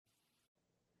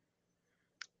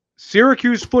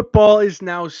Syracuse football is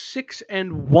now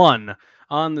 6-1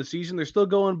 on the season. They're still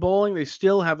going bowling. They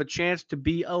still have a chance to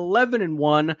be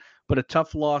 11-1, but a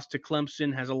tough loss to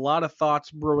Clemson has a lot of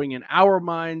thoughts brewing in our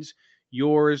minds,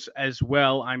 yours as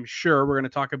well, I'm sure. We're going to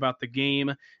talk about the game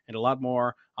and a lot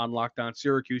more on Locked On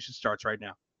Syracuse. It starts right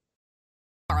now.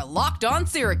 Are Locked On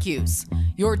Syracuse,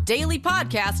 your daily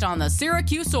podcast on the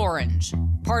Syracuse Orange,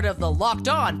 part of the Locked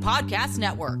On Podcast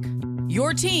Network.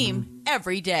 Your team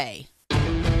every day.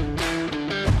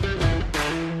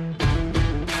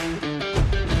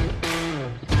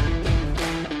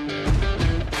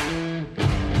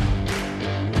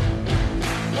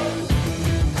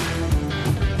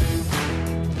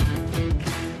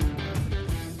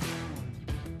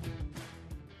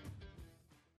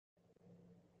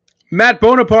 Matt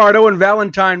Bonaparte, Owen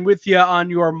Valentine with you on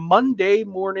your Monday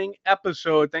morning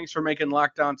episode. Thanks for making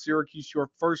Locked On Syracuse your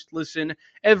first listen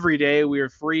every day. We are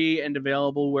free and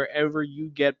available wherever you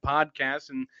get podcasts.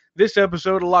 And this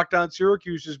episode of Locked On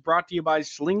Syracuse is brought to you by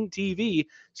Sling TV.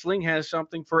 Sling has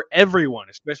something for everyone,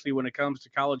 especially when it comes to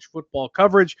college football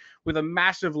coverage. With a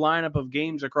massive lineup of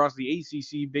games across the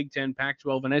ACC, Big Ten,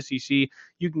 Pac-12, and SEC,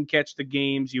 you can catch the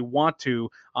games you want to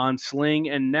on Sling,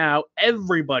 and now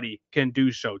everybody can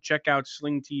do so. Check out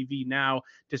Sling TV now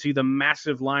to see the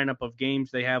massive lineup of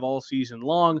games they have all season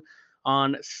long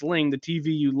on Sling, the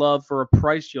TV you love for a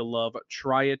price you'll love.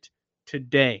 Try it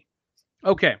today.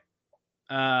 Okay.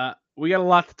 We got a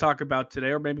lot to talk about today,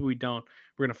 or maybe we don't.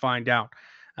 We're going to find out.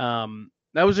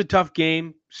 That was a tough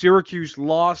game. Syracuse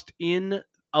lost in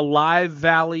Alive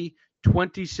Valley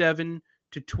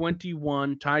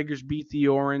 27-21. Tigers beat the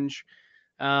Orange.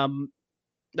 That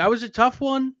was a tough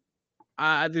one.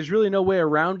 There's really no way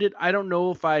around it. I don't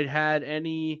know if I'd had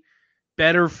any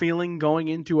better feeling going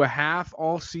into a half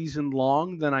all season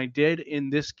long than I did in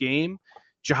this game.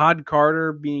 Jihad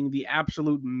Carter being the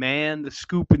absolute man, the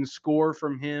scoop and score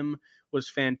from him was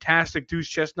fantastic. Deuce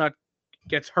Chestnut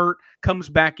gets hurt, comes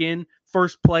back in,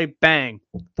 first play, bang,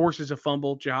 forces a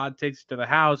fumble. Jihad takes it to the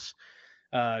house.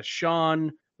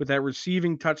 Sean with that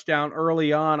receiving touchdown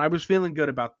early on. I was feeling good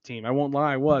about the team. I won't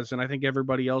lie, I was, and I think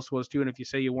everybody else was too, and if you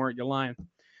say you weren't, you're lying.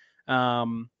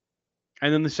 And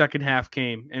then the second half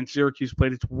came, and Syracuse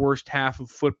played its worst half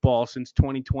of football since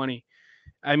 2020.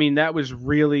 I mean, that was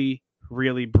really,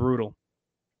 really brutal.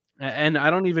 And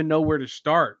I don't even know where to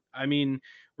start. I mean,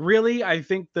 really, I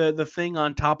think the thing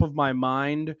on top of my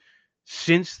mind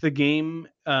since the game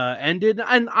ended,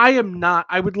 and I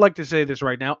would like to say this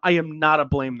right now, I am not a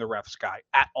blame the refs guy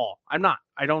at all. I'm not.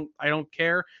 I don't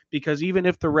care, because even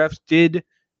if the refs did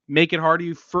make it hard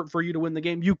for you to win the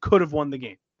game, you could have won the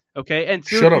game. Okay? And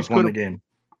should have won the game.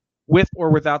 With or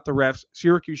without the refs,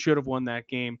 Syracuse should have won that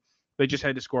game. They just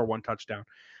had to score one touchdown.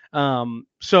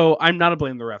 So I'm not a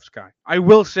blame the refs guy. I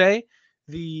will say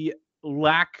the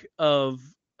lack of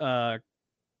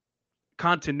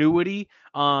continuity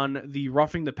on the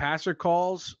roughing the passer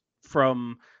calls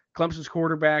from Clemson's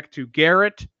quarterback to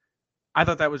Garrett, I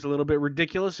thought that was a little bit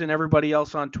ridiculous, and everybody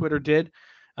else on Twitter did.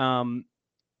 Elijah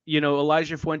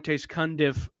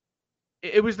Fuentes-Cundiff,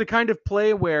 it was the kind of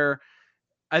play where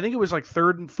I think it was like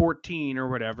 3rd and 14 or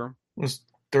whatever. It was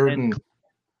third and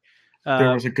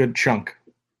there was a good chunk.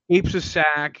 Apes a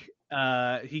sack.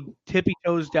 He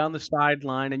tippy-toes down the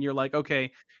sideline, and you're like,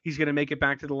 okay, he's going to make it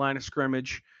back to the line of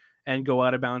scrimmage and go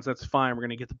out of bounds. That's fine. We're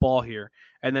going to get the ball here.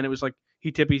 And then it was like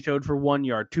he tippy-toed for 1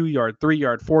 yard, 2 yard, 3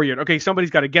 yard, 4 yard. Okay, somebody's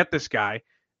got to get this guy,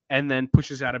 and then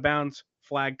pushes out of bounds.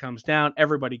 Flag comes down.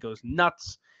 Everybody goes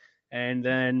nuts. And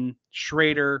then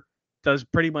Schrader does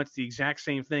pretty much the exact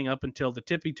same thing up until the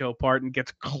tippy-toe part and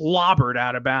gets clobbered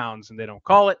out of bounds, and they don't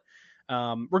call it.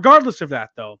 Regardless of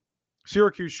that, though,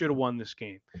 Syracuse should have won this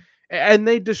game. And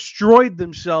they destroyed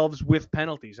themselves with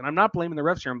penalties. And I'm not blaming the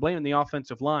refs here. I'm blaming the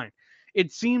offensive line.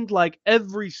 It seemed like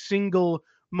every single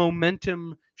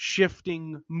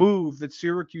momentum-shifting move that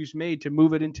Syracuse made to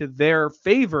move it into their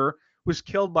favor was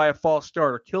killed by a false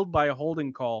start or killed by a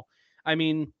holding call. I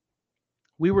mean,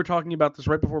 we were talking about this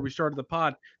right before we started the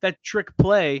pod. That trick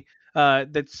play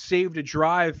that saved a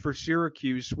drive for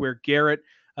Syracuse, where Garrett,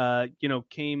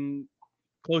 came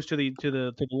close to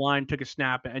the line, took a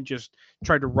snap, and just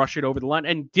tried to rush it over the line,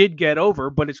 and did get over,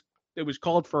 but it was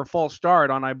called for a false start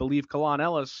on, I believe, Kalon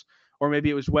Ellis, or maybe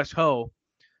it was Wes Ho.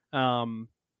 That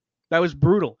was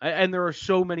brutal, and there are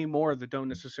so many more that don't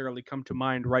necessarily come to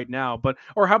mind right now.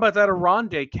 Or how about that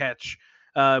Aronde catch?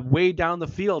 Way down the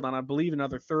field on, I believe,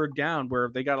 another 3rd down, where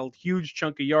they got a huge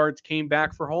chunk of yards, came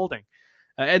back for holding.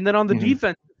 And then on the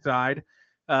defensive side,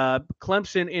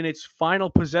 Clemson, in its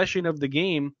final possession of the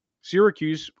game,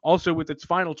 Syracuse also with its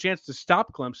final chance to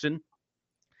stop Clemson,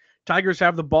 Tigers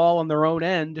have the ball on their own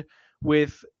end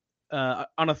with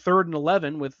on a 3rd and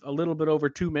 11 with a little bit over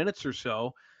 2 minutes or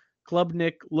so.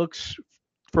 Klubnik looks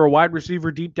for a wide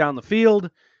receiver deep down the field,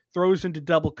 throws into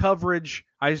double coverage.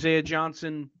 Isaiah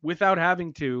Johnson, without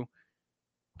having to,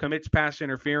 commits pass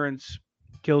interference,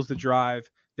 kills the drive.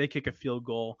 They kick a field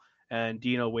goal, and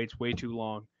Dino waits way too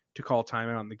long to call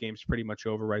timeout, and the game's pretty much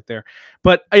over right there.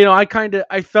 But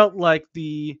I felt like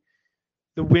the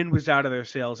wind was out of their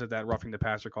sails at that roughing the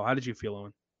passer call. How did you feel,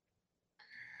 Owen?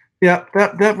 Yeah,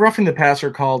 that roughing the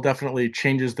passer call definitely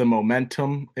changes the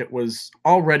momentum. It was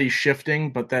already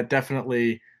shifting, but that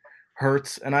definitely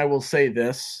hurts. And I will say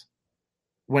this,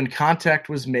 when contact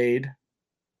was made,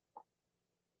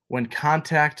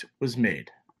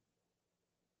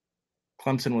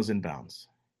 Clemson was in bounds.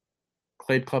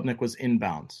 Cade Klubnik was in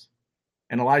bounds.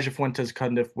 And Elijah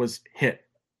Fuentes-Cundiff was hit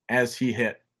as he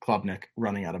hit Klubnik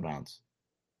running out of bounds.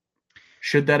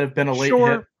 Should that have been a late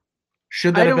hit?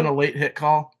 Should that have been a late hit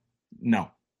call?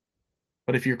 No.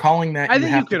 But if you're calling that, you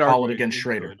have to call it against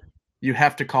Schrader. You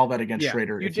have to call that against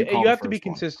Schrader. You have to be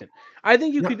consistent. I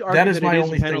think you could argue that is my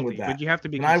only thing with that. But you have to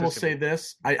be consistent. And I will say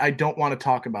this, I don't want to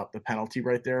talk about the penalty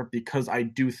right there because I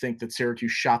do think that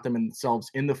Syracuse shot themselves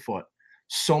in the foot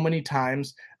so many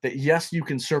times that, yes, you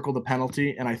can circle the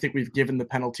penalty, and I think we've given the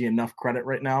penalty enough credit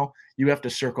right now. You have to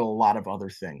circle a lot of other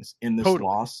things in this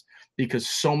loss because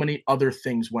so many other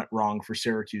things went wrong for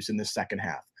Syracuse in this second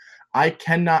half. I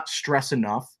cannot stress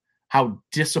enough how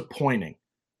disappointing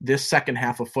this second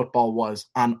half of football was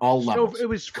on all levels. So it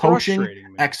was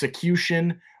coaching,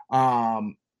 execution,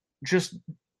 just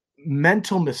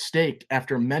mental mistake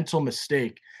after mental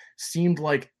mistake seemed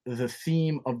like the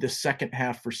theme of the second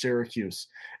half for Syracuse.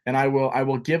 And I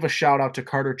will give a shout out to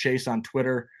Carter Chase on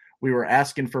Twitter. We were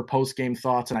asking for post-game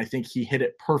thoughts, and I think he hit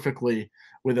it perfectly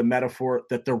with a metaphor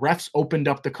that the refs opened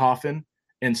up the coffin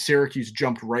and Syracuse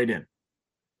jumped right in.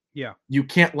 Yeah. You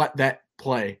can't let that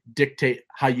play dictate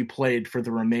how you played for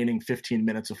the remaining 15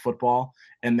 minutes of football,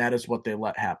 and that is what they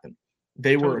let happen.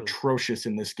 They were atrocious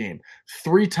in this game.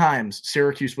 3 times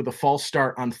Syracuse with a false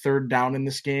start on 3rd down in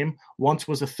this game. Once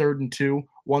was a 3rd and 2,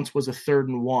 once was a 3rd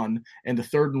and 1, and the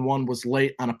 3rd and 1 was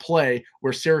late on a play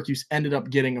where Syracuse ended up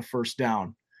getting a first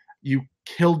down. You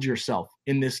killed yourself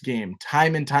in this game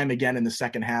time and time again in the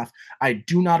second half. I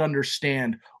do not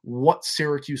understand what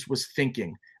Syracuse was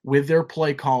thinking with their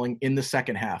play calling in the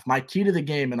second half. My key to the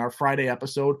game in our Friday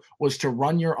episode was to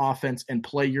run your offense and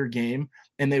play your game,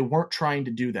 and they weren't trying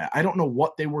to do that. I don't know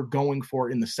what they were going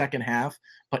for in the second half,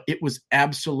 but it was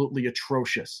absolutely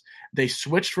atrocious. They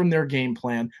switched from their game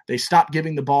plan. They stopped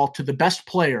giving the ball to the best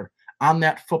player on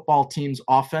that football team's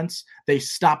offense. They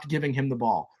stopped giving him the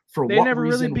ball. For what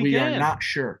reason, we are not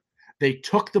sure. They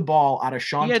took the ball out of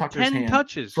Sean Tucker's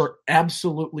hand for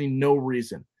absolutely no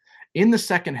reason. In the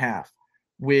second half,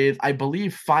 with, I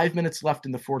believe, 5 minutes left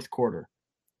in the fourth quarter,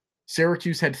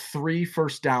 Syracuse had 3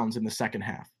 first downs in the second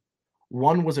half.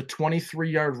 One was a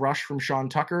 23-yard rush from Sean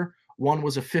Tucker. One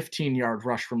was a 15-yard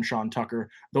rush from Sean Tucker.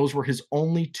 Those were his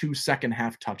only 2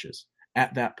 second-half touches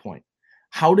at that point.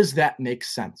 How does that make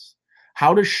sense?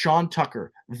 How does Sean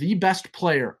Tucker, the best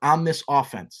player on this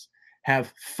offense,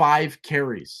 have 5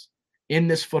 carries in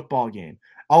this football game,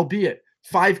 albeit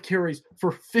 5 carries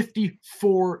for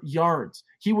 54 yards?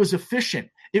 He was efficient.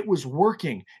 It was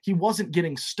working. He wasn't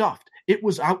getting stuffed. It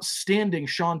was outstanding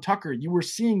Sean Tucker. You were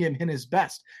seeing him in his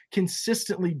best,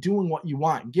 consistently doing what you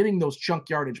want, getting those chunk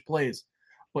yardage plays.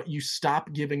 But you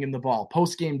stop giving him the ball.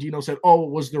 Post-game, Dino said,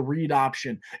 it was the read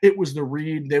option. It was the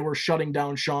read. They were shutting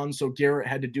down Sean, so Garrett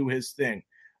had to do his thing.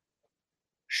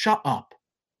 Shut up.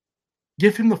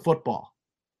 Give him the football.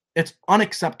 It's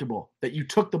unacceptable that you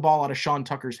took the ball out of Sean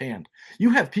Tucker's hand.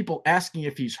 You have people asking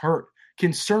if he's hurt,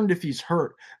 concerned if he's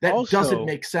hurt. That doesn't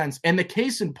make sense. And the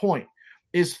case in point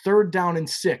is 3rd down and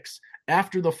 6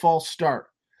 after the false start.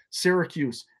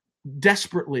 Syracuse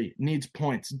desperately needs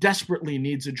points, desperately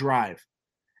needs a drive.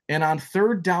 And on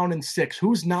 3rd down and 6,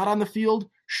 who's not on the field?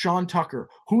 Sean Tucker.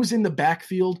 Who's in the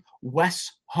backfield?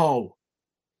 Wes Ho.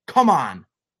 Come on.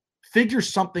 Figure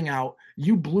something out.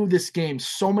 You blew this game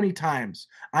so many times.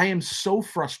 I am so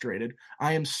frustrated.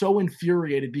 I am so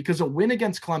infuriated because a win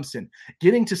against Clemson,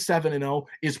 getting to 7-0,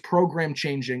 is program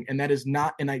changing, and that is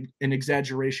not an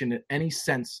exaggeration in any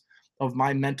sense of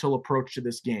my mental approach to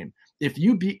this game. If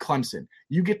you beat Clemson,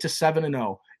 you get to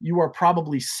 7-0, you are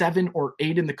probably 7 or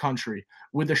 8 in the country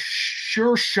with a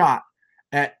sure shot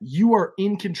at you are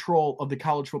in control of the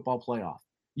college football playoff.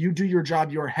 You do your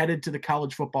job, you are headed to the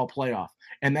college football playoff.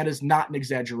 And that is not an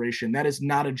exaggeration. That is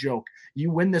not a joke.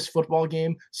 You win this football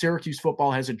game, Syracuse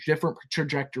football has a different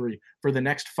trajectory for the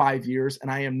next 5 years, and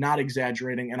I am not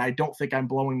exaggerating, and I don't think I'm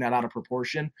blowing that out of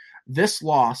proportion. This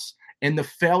loss and the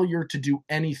failure to do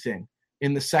anything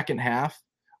in the second half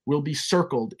will be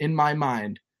circled in my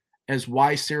mind as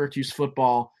why Syracuse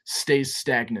football stays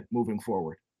stagnant moving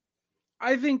forward.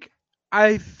 I think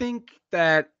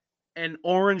that an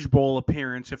Orange Bowl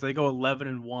appearance, if they go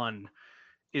 11-1,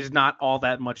 is not all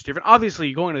that much different.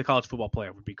 Obviously, going to the college football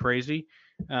playoff would be crazy,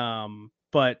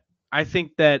 but I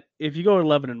think that if you go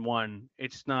 11-1,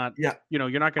 it's not. Yeah,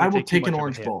 you're not going to. I will take an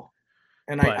Orange Bowl,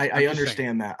 and I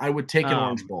understand that. I would take an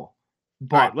Orange Bowl,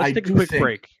 but right, let's take a quick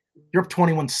break. You're up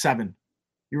 21-7.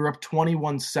 You're up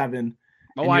 21-7.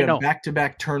 Oh, I know.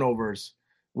 Back-to-back turnovers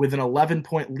with an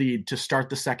 11-point lead to start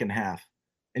the second half,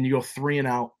 and you go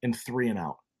 3-and-out and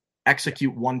 3-and-out.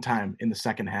 Execute one time in the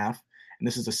second half, and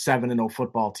this is a 7-0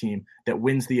 football team that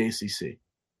wins the ACC.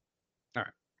 All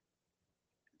right.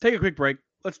 Take a quick break.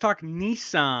 Let's talk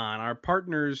Nissan. Our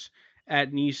partners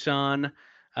at Nissan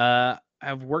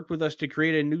have worked with us to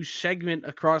create a new segment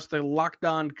across the Locked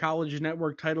On College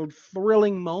Network titled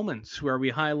Thrilling Moments, where we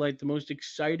highlight the most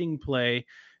exciting play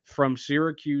from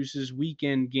Syracuse's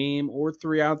weekend game or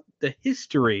throughout the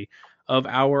history of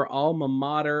our alma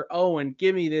mater. Oh, and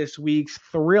give me this week's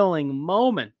thrilling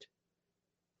moment.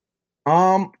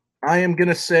 I am going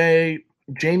to say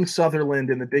James Sutherland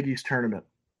in the Big East tournament.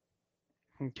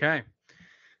 Okay.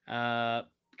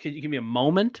 Could you give me a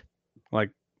moment? Like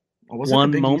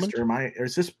one moment? East, or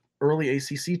is this early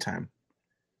ACC time?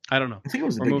 I don't know. I think it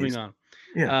was the We're Big moving East. on.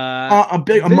 Yeah. A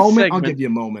moment? Segment... I'll give you a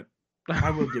moment.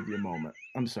 I will give you a moment.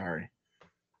 I'm sorry.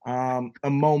 A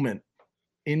moment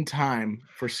in time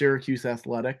for Syracuse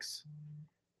athletics.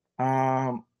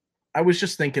 I was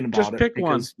just thinking about just pick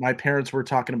because one. My parents were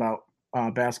talking about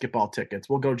basketball tickets.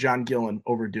 We'll go John Gillen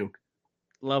over Duke.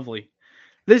 Lovely.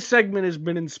 This segment has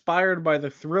been inspired by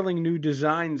the thrilling new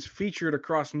designs featured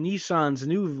across Nissan's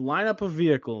new lineup of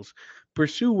vehicles.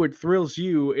 Pursue what thrills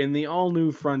you in the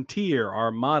all-new Frontier,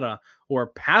 Armada, or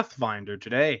Pathfinder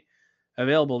today.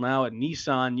 Available now at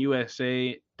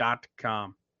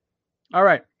nissanusa.com. All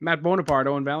right, Matt Bonaparte,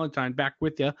 Owen Valentine, back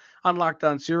with you on Locked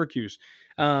On Syracuse.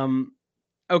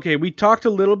 Okay, we talked a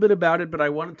little bit about it, but I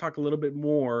want to talk a little bit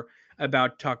more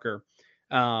about Tucker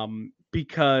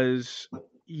because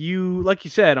like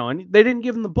you said, Owen, they didn't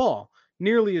give him the ball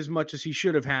nearly as much as he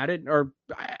should have had it. Or,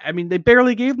 I mean, they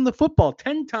barely gave him the football.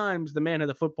 10 times the man had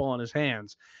the football in his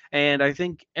hands. And I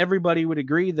think everybody would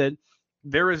agree that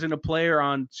there isn't a player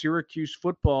on Syracuse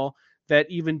football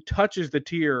that even touches the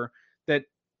tier that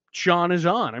Sean is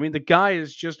on. I mean, the guy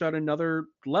is just at another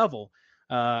level.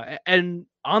 And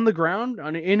on the ground,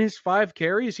 in his 5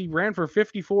 carries, he ran for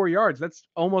 54 yards. That's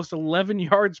almost 11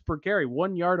 yards per carry,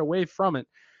 1 yard away from it.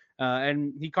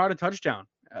 And he caught a touchdown.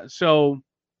 So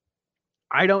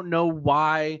I don't know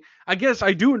why. I guess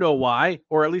I do know why,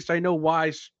 or at least I know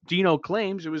why Dino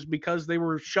claims it was because they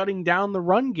were shutting down the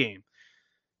run game.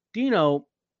 Dino,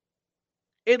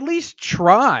 at least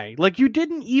try. Like, you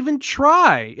didn't even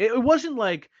try. It wasn't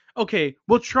like, okay,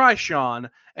 we'll try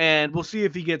Sean and we'll see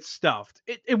if he gets stuffed.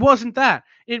 It wasn't that.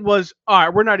 It was, all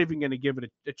right, we're not even going to give it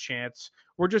a chance.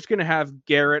 We're just going to have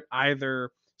Garrett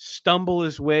either stumble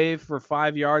his way for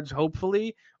 5 yards,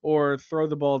 hopefully, or throw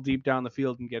the ball deep down the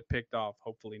field and get picked off.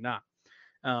 Hopefully not.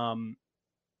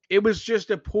 It was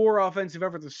just a poor offensive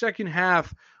effort. The second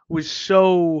half was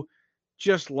so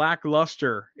just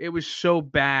lackluster. It was so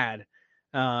bad.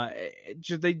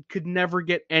 They could never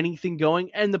get anything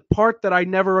going. And the part that I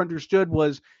never understood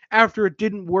was after it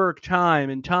didn't work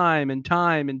time and time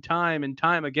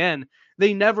again,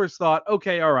 they never thought,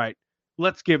 okay, all right,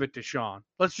 let's give it to Sean.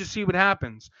 Let's just see what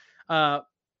happens. And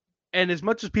as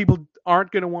much as people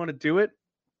aren't going to want to do it,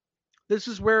 this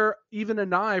is where even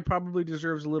Anai probably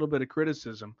deserves a little bit of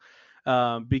criticism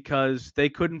because they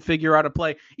couldn't figure out a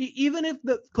play. Even if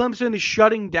the Clemson is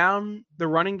shutting down the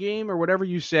running game or whatever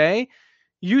you say,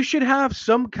 you should have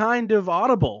some kind of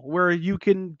audible where you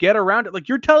can get around it. Like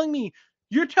you're telling me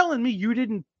you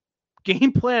didn't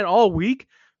game plan all week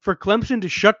for Clemson to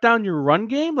shut down your run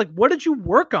game? Like, what did you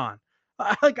work on?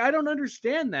 I don't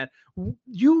understand that.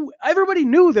 Everybody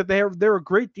knew that they're a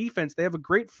great defense. They have a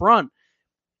great front.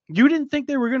 You didn't think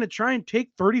they were going to try and take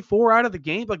 34 out of the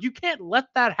game? Like, you can't let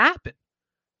that happen.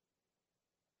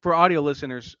 For audio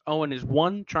listeners, Owen is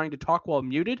 1, trying to talk while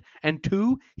muted, and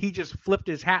 2, he just flipped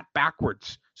his hat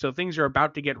backwards. So things are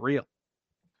about to get real.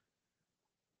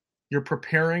 You're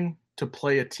preparing to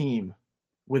play a team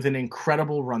with an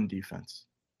incredible run defense.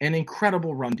 And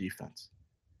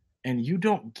you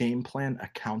don't game plan a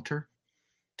counter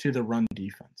to the run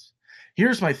defense.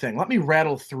 Here's my thing. Let me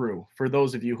rattle through, for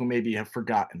those of you who maybe have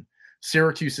forgotten,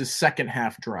 Syracuse's second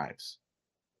half drives.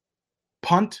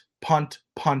 Punt, punt,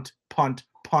 punt, punt,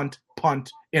 punt,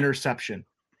 punt, interception.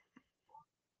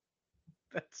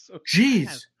 That's so Jeez,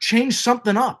 bad. Change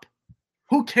something up.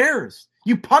 Who cares?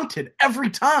 You punted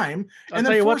every time and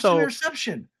then forced an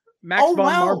interception. Max von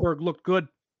Marburg looked good.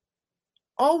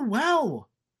 Oh, well.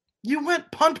 You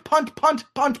went punt,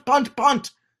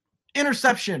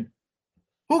 interception.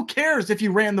 Who cares if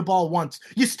you ran the ball once?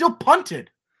 You still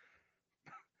punted.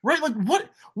 Right? Like,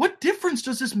 what difference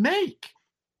does this make?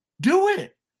 Do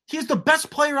it. He's the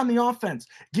best player on the offense.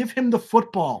 Give him the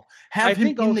football. Have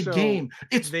him in the game.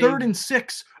 It's 3rd and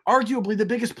 6, arguably the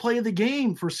biggest play of the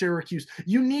game for Syracuse.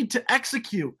 You need to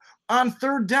execute on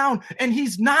 3rd down, and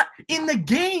he's not in the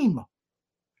game.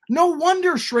 No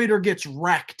wonder Schrader gets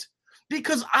wrecked,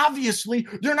 because obviously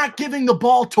they're not giving the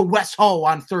ball to Wes Ho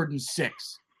on 3rd and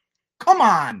 6. Come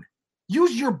on.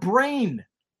 Use your brain.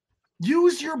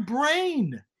 Use your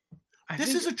brain.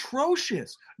 This is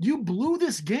atrocious. You blew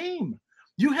this game.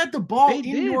 You had the ball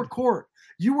in your court.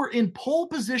 You were in pole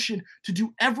position to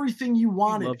do everything you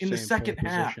wanted in the second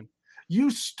half. You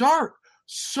start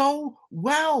so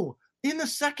well in the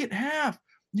second half.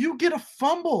 You get a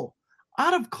fumble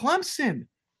out of Clemson.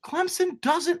 Clemson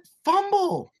doesn't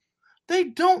fumble. They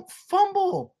don't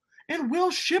fumble. And Will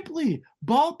Shipley,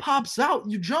 ball pops out.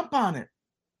 You jump on it.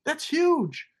 That's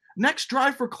huge. Next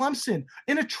drive for Clemson,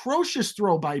 an atrocious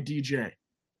throw by DJ.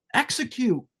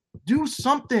 Execute. Do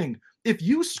something. If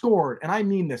you scored, and I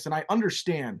mean this, and I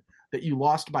understand that you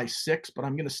lost by 6, but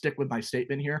I'm going to stick with my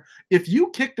statement here. If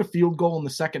you kicked a field goal in the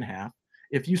second half,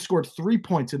 if you scored 3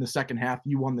 points in the second half,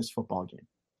 you won this football game.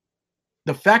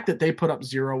 The fact that they put up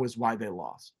 0 is why they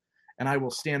lost. And I will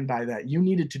stand by that. You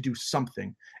needed to do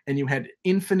something, and you had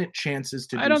infinite chances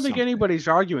to do something. I don't think anybody's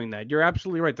arguing that. You're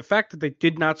absolutely right. The fact that they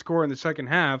did not score in the second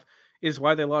half is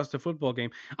why they lost the football game.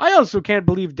 I also can't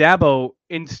believe Dabo,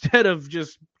 instead of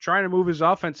just trying to move his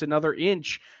offense another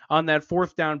inch on that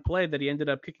 4th down play, that he ended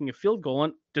up kicking a field goal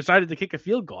and decided to kick a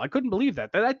field goal. I couldn't believe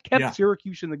that. That kept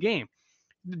Syracuse in the game.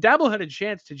 Dabo had a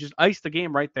chance to just ice the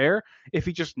game right there if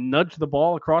he just nudged the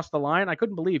ball across the line. I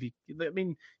couldn't believe he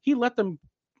let them.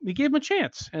 He gave them a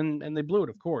chance, and they blew it,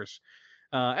 of course.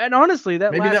 And honestly,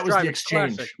 that maybe last that was drive the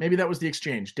exchange. Classic. Maybe that was the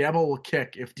exchange. Dabo will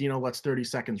kick if Dino lets 30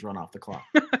 seconds run off the clock.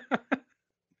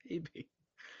 Maybe.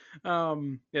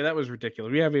 Yeah, that was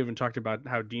ridiculous. We haven't even talked about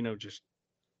how Dino just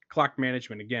clock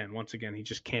management again. Once again, he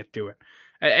just can't do it.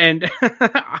 And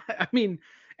I mean,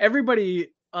 everybody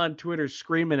on Twitter's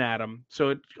screaming at him, so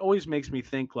it always makes me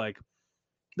think, like,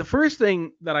 the first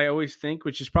thing that I always think,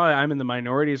 which is probably I'm in the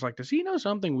minority, is like, does he know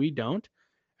something we don't?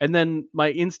 And then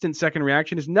my instant second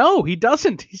reaction is, no, he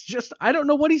doesn't. He's just, I don't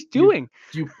know what he's doing.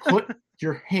 You put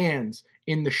your hands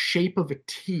in the shape of a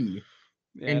T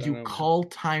and you call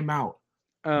timeout.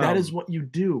 That is what you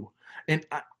do. And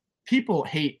people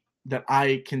hate that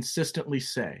I consistently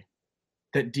say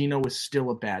that Dino is still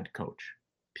a bad coach.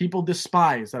 People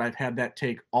despise that I've had that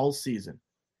take all season.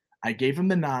 I gave him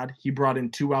the nod. He brought in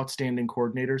 2 outstanding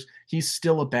coordinators. He's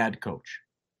still a bad coach.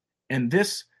 And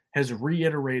this has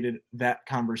reiterated that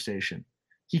conversation.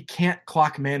 He can't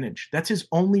clock manage. That's his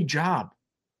only job,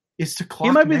 is to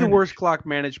clock manage. He might be the worst clock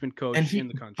management coach in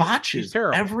the country. And he botches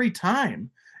every time.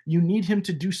 You need him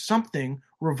to do something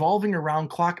revolving around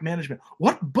clock management.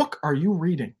 What book are you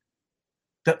reading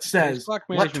that says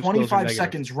let 25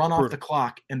 seconds run off the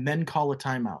clock and then call a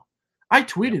timeout? I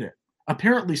tweeted it.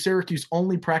 Apparently, Syracuse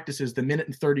only practices the 1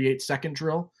 and 38 second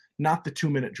drill, not the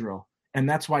 2-minute drill. And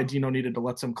that's why Dino needed to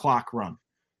let some clock run.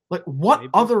 Like, what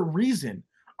other reason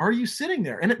are you sitting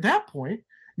there? And at that point,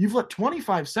 you've let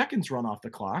 25 seconds run off the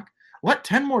clock, let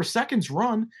 10 more seconds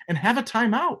run, and have a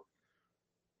timeout.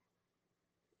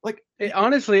 Like, it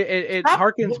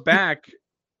harkens back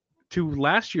to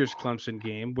last year's Clemson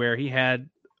game, where he had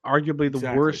arguably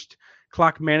the worst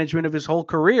clock management of his whole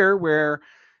career, where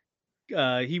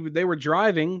they were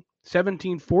driving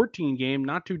 17-14 game,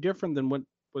 not too different than what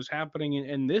was happening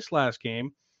in this last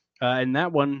game. And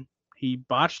that one, he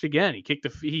botched again.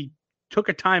 He took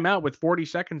a timeout with 40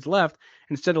 seconds left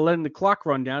instead of letting the clock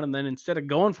run down, and then instead of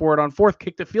going for it on 4th,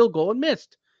 kicked a field goal and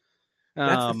missed.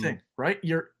 That's the thing, right?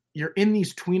 You're in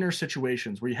these tweener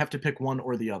situations where you have to pick one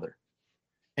or the other.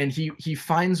 And he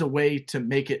finds a way to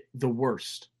make it the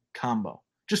worst combo.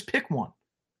 Just pick one.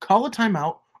 Call a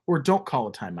timeout or don't call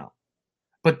a timeout.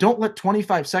 But don't let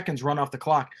 25 seconds run off the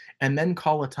clock and then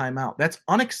call a timeout. That's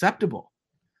unacceptable.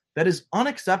 That is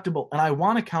unacceptable, and I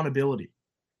want accountability.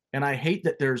 And I hate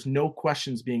that there's no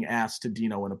questions being asked to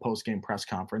Dino in a post-game press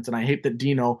conference, and I hate that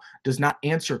Dino does not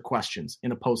answer questions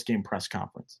in a post-game press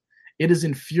conference. It is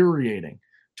infuriating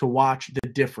to watch the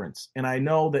difference. And I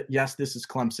know that, yes, this is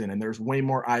Clemson, and there's way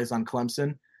more eyes on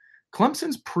Clemson.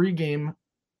 Clemson's pregame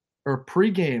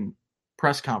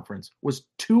press conference was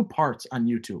 2 parts on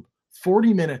YouTube.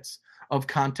 40 minutes of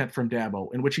content from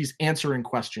Dabo in which he's answering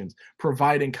questions,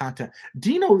 providing content.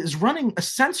 Dino is running a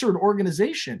censored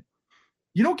organization.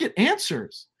 You don't get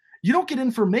answers. You don't get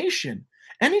information.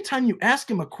 Anytime you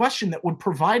ask him a question that would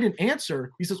provide an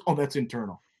answer, he says, "Oh, that's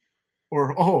internal."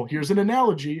 Or, "Oh, here's an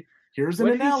analogy. Here's an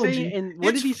analogy."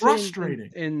 What did he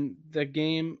frustrating. say in the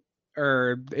game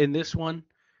or in this one?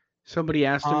 Somebody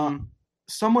asked him.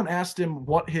 Someone asked him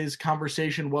what his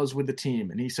conversation was with the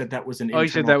team, and he said that was an internal. He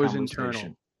said that was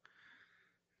internal.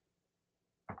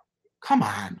 Come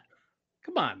on,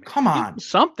 man. Come on.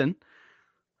 Something.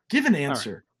 Give an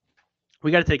answer. Right.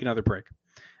 We got to take another break.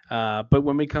 But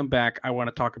when we come back, I want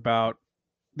to talk about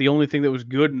the only thing that was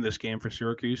good in this game for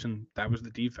Syracuse, and that was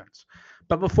the defense.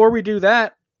 But before we do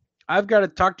that, I've got to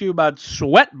talk to you about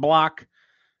Sweat Block.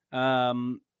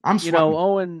 I'm sweating.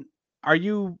 Owen, are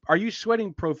you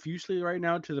sweating profusely right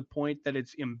now to the point that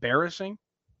it's embarrassing?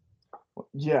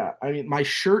 Yeah, I mean, my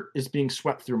shirt is being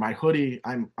swept through. My hoodie,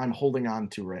 I'm holding on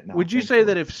to right now. Would you say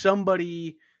that if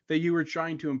somebody that you were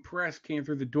trying to impress came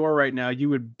through the door right now, you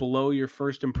would blow your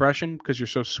first impression because you're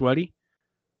so sweaty?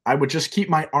 I would just keep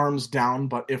my arms down,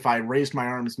 but if I raised my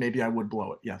arms, maybe I would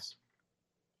blow it. Yes.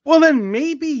 Well, then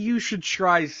maybe you should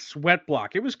try Sweat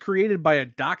Block. It was created by a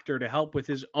doctor to help with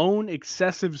his own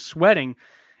excessive sweating.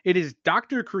 It is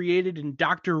doctor created and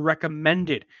doctor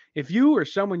recommended. If you or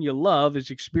someone you love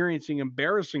is experiencing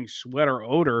embarrassing sweat or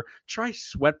odor, try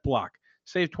Sweat Block.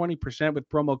 Save 20% with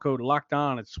promo code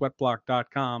LOCKEDON at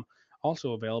sweatblock.com.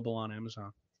 Also available on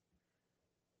Amazon.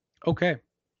 Okay.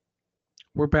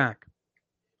 We're back.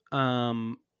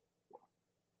 I'm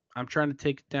trying to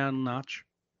take it down a notch.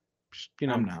 Just,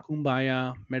 I'm not.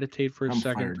 Kumbaya, meditate for a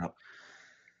second. Fired up.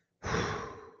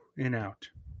 And out.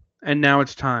 And now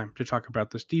it's time to talk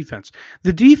about this defense.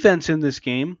 The defense in this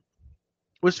game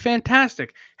was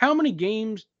fantastic. How many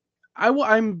games?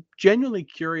 I'm genuinely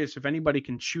curious if anybody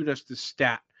can shoot us the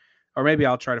stat, or maybe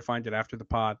I'll try to find it after the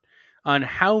pod, on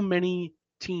how many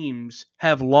teams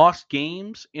have lost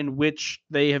games in which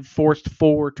they have forced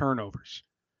 4 turnovers.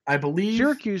 I believe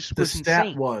Syracuse the was stat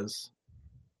insane. was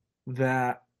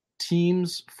that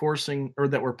teams forcing or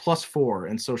that were +4,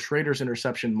 and so Schrader's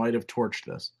interception might have torched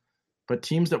this. But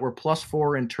teams that were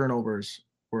 +4 in turnovers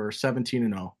were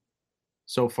 17-0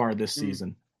 so far this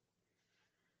season.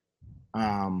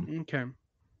 Okay.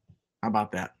 How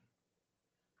about that?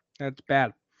 That's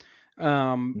bad.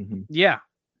 Yeah.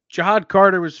 Jahad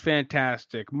Carter was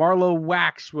fantastic. Marlo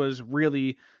Wax was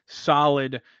really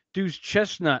solid. Deuce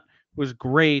Chestnut was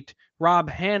great. Rob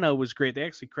Hanna was great. They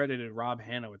actually credited Rob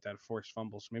Hanna with that forced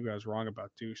fumble, so maybe I was wrong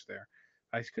about Deuce there.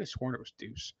 I could have sworn it was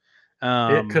Deuce.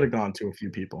 It could have gone to a few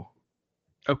people.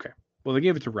 Okay. Well, they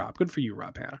gave it to Rob. Good for you,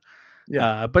 Rob Hanna.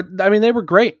 Yeah. But, I mean, they were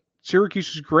great.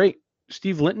 Syracuse was great.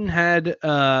 Steve Linton had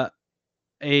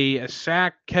a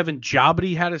sack. Kevin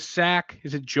Jobity had a sack.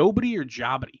 Is it Jobity or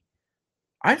Jobity?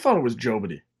 I thought it was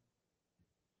Jobity,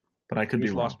 but I could be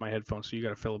wrong. Lost my headphones, so you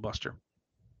got a filibuster.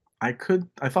 I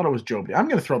thought it was Jobity. I'm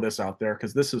going to throw this out there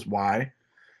because this is why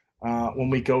when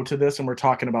we go to this and we're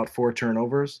talking about 4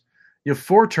 turnovers, you have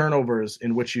 4 turnovers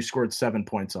in which you scored 7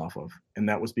 points off of, and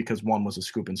that was because 1 was a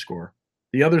scoop and score.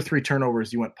 The other 3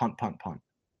 turnovers, you went punt, punt, punt.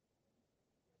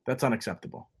 That's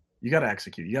unacceptable. You got to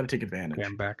execute. You got to take advantage. Okay,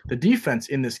 I'm back. The defense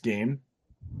in this game,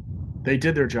 they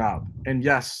did their job. And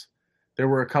yes, there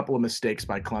were a couple of mistakes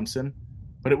by Clemson,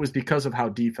 but it was because of how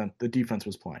the defense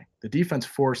was playing. The defense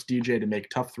forced DJ to make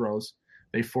tough throws.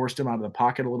 They forced him out of the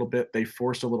pocket a little bit. They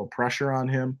forced a little pressure on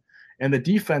him. And the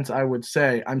defense, I would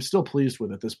say, I'm still pleased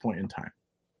with at this point in time.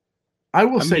 I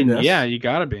will say this. Yeah, you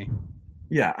got to be.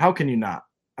 Yeah, how can you not?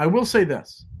 I will say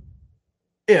this.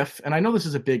 If, and I know this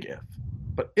is a big if,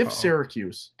 but if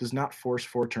Syracuse does not force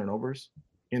 4 turnovers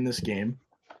in this game,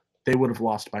 they would have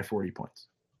lost by 40 points.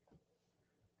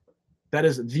 That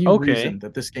is the reason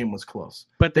that this game was close.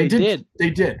 But they did.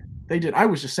 They did. I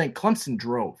was just saying Clemson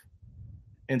drove,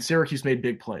 and Syracuse made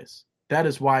big plays. That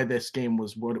is why this game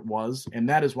was what it was, and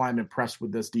that is why I'm impressed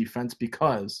with this defense,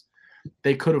 because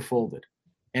they could have folded.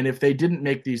 And if they didn't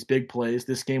make these big plays,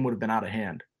 this game would have been out of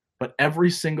hand. But every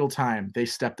single time they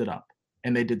stepped it up,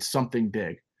 and they did something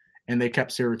big, and they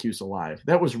kept Syracuse alive.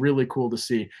 That was really cool to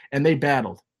see. And they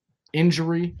battled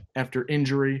injury after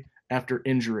injury after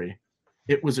injury.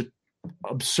 It was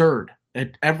absurd.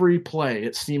 At every play,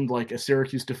 it seemed like a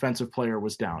Syracuse defensive player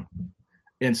was down,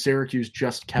 and Syracuse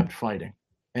just kept fighting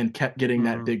and kept getting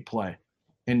that big play.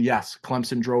 And yes,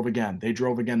 Clemson drove again. They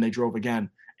drove again,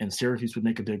 and Syracuse would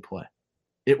make a big play.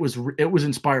 It was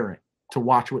inspiring to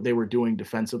watch what they were doing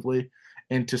defensively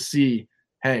and to see,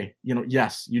 hey,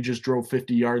 yes, you just drove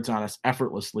 50 yards on us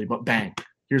effortlessly, but bang,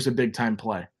 here's a big time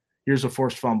play. Here's a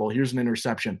forced fumble. Here's an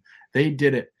interception. They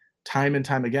did it time and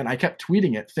time again. I kept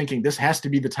tweeting it thinking this has to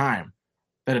be the time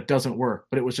that it doesn't work.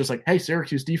 But it was just like, hey,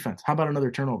 Syracuse defense, how about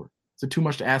another turnover? Is it too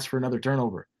much to ask for another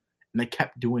turnover? And they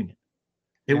kept doing it.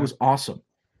 It was awesome.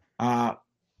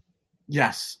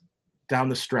 Yes, down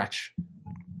the stretch,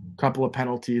 couple of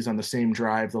penalties on the same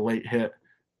drive, the late hit,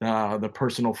 the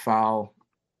personal foul,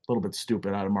 a little bit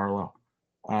stupid out of Marlowe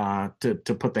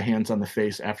to put the hands on the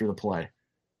face after the play.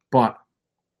 But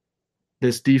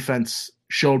this defense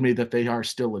showed me that they are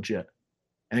still legit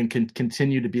and can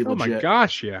continue to be legit. Oh my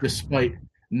gosh, yeah. Despite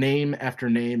name after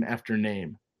name after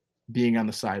name being on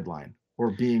the sideline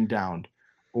or being downed,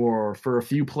 or for a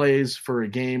few plays, for a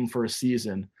game, for a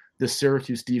season, the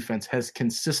Syracuse defense has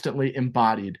consistently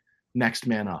embodied next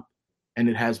man up, and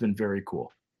it has been very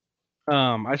cool.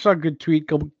 I saw a good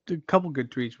tweet, a couple good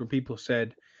tweets where people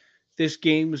said this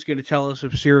game was going to tell us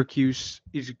if Syracuse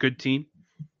is a good team.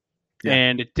 Yeah.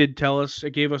 And it did tell us,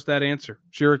 it gave us that answer.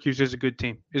 Syracuse is a good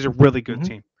team, is a really good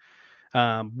team.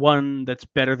 One that's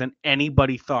better than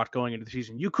anybody thought going into the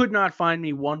season. You could not find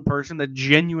me one person that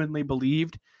genuinely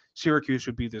believed Syracuse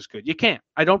would be this good. You can't.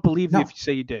 I don't believe you if you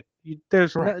say you did.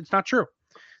 It's not true.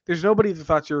 There's nobody that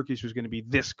thought Syracuse was going to be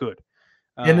this good.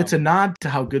 And it's a nod to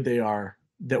how good they are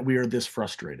that we are this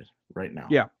frustrated right now.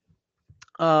 Yeah.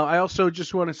 I also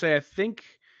just want to say I think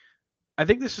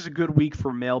this is a good week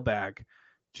for mailbag,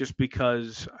 just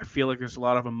because I feel like there's a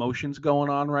lot of emotions going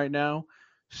on right now.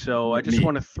 So I just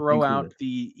want to throw out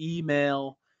the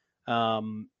email.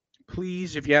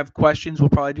 Please, if you have questions, we'll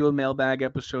probably do a mailbag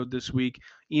episode this week.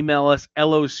 Email us,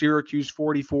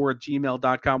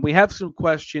 losyracuse44@gmail.com. We have some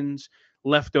questions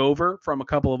left over from a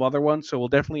couple of other ones, so we'll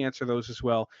definitely answer those as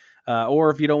well. Or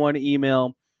if you don't want to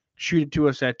email, shoot it to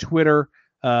us at Twitter,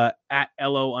 at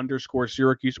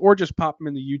 @LO_Syracuse, or just pop them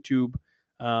in the YouTube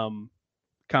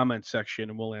comment section,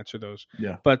 and we'll answer those.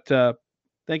 Yeah. But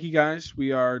thank you, guys.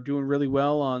 We are doing really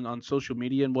well on social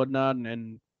media and whatnot,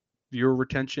 and viewer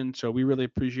retention, so we really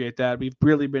appreciate that. We've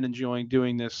really been enjoying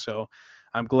doing this, so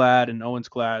I'm glad, and Owen's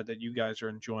glad that you guys are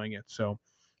enjoying it. So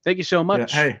thank you so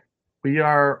much. Yeah, hey, we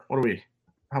are, what are we?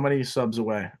 How many subs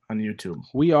away on YouTube?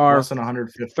 We are less than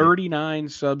 150. 39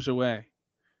 subs away.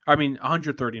 I mean,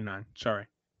 139. Sorry.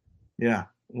 Yeah,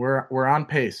 we're on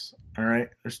pace. All right.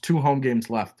 There's 2 home games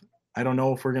left. I don't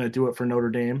know if we're going to do it for Notre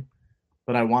Dame,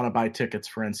 but I want to buy tickets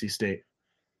for NC State.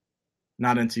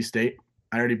 Not NC State.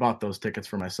 I already bought those tickets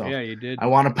for myself. Yeah, you did. I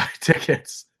want to buy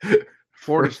tickets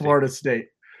for Florida State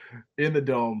in the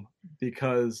Dome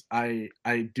because I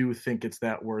do think it's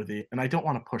that worthy. And I don't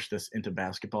want to push this into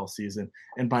basketball season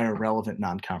and buy irrelevant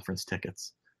non-conference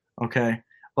tickets. Okay?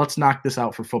 Let's knock this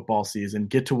out for football season.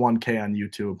 Get to 1K on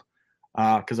YouTube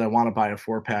because I want to buy a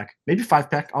 4-pack, maybe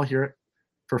 5-pack. I'll hear it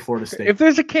for Florida State. If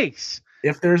there's a case.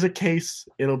 If there's a case,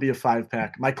 it'll be a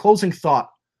 5-pack. My closing thought,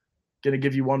 going to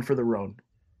give you one for the road.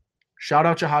 Shout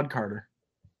out Jahad Carter.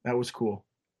 That was cool.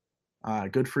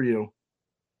 Good for you.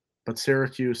 But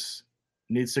Syracuse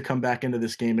needs to come back into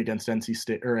this game against NC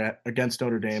State or against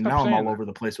Notre Dame. Now I'm all over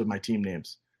the place with my team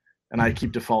names, and I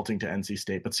keep defaulting to NC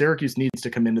State. But Syracuse needs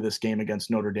to come into this game against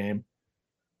Notre Dame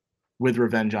with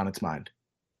revenge on its mind,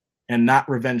 and not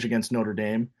revenge against Notre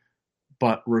Dame,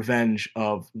 but revenge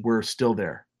of we're still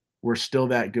there. We're still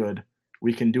that good.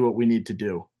 We can do what we need to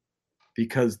do,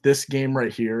 because this game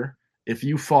right here, if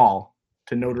you fall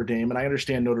to Notre Dame, and I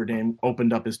understand Notre Dame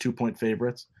opened up as 2-point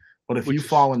favorites, but if you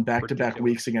fall in back-to-back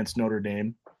weeks against Notre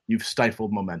Dame, you've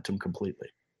stifled momentum completely.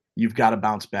 You've got to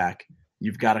bounce back.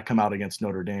 You've got to come out against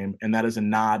Notre Dame, and that is a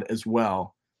nod as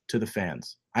well to the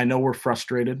fans. I know we're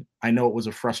frustrated. I know it was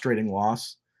a frustrating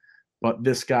loss, but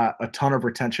this got a ton of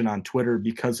retention on Twitter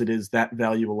because it is that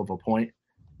valuable of a point.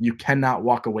 You cannot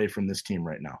walk away from this team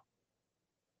right now.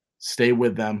 Stay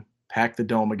with them, pack the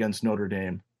Dome against Notre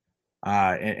Dame,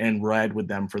 and ride with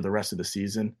them for the rest of the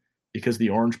season, because the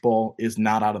Orange Bowl is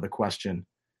not out of the question,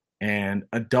 and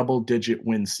a double-digit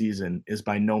win season is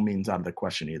by no means out of the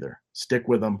question either. Stick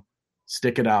with them.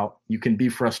 Stick it out. You can be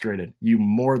frustrated. You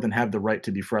more than have the right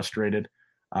to be frustrated,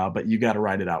 but you got to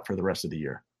ride it out for the rest of the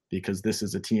year, because this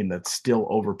is a team that's still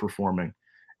overperforming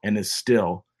and is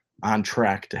still on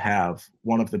track to have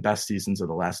one of the best seasons of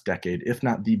the last decade, if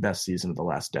not the best season of the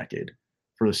last decade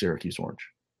for the Syracuse Orange.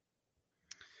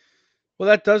 Well,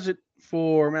 that does it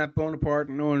for Matt Bonaparte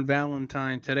and Owen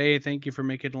Valentine today. Thank you for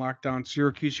making Locked On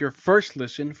Syracuse your first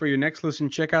listen. For your next listen,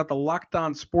 check out the Locked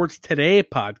On Sports Today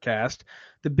podcast,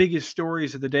 the biggest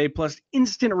stories of the day, plus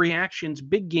instant reactions,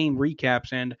 big game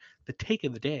recaps, and the take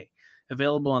of the day.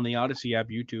 Available on the Odyssey app,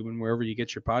 YouTube, and wherever you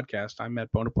get your podcast. I'm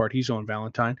Matt Bonaparte. He's Owen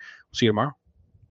Valentine. We'll see you tomorrow.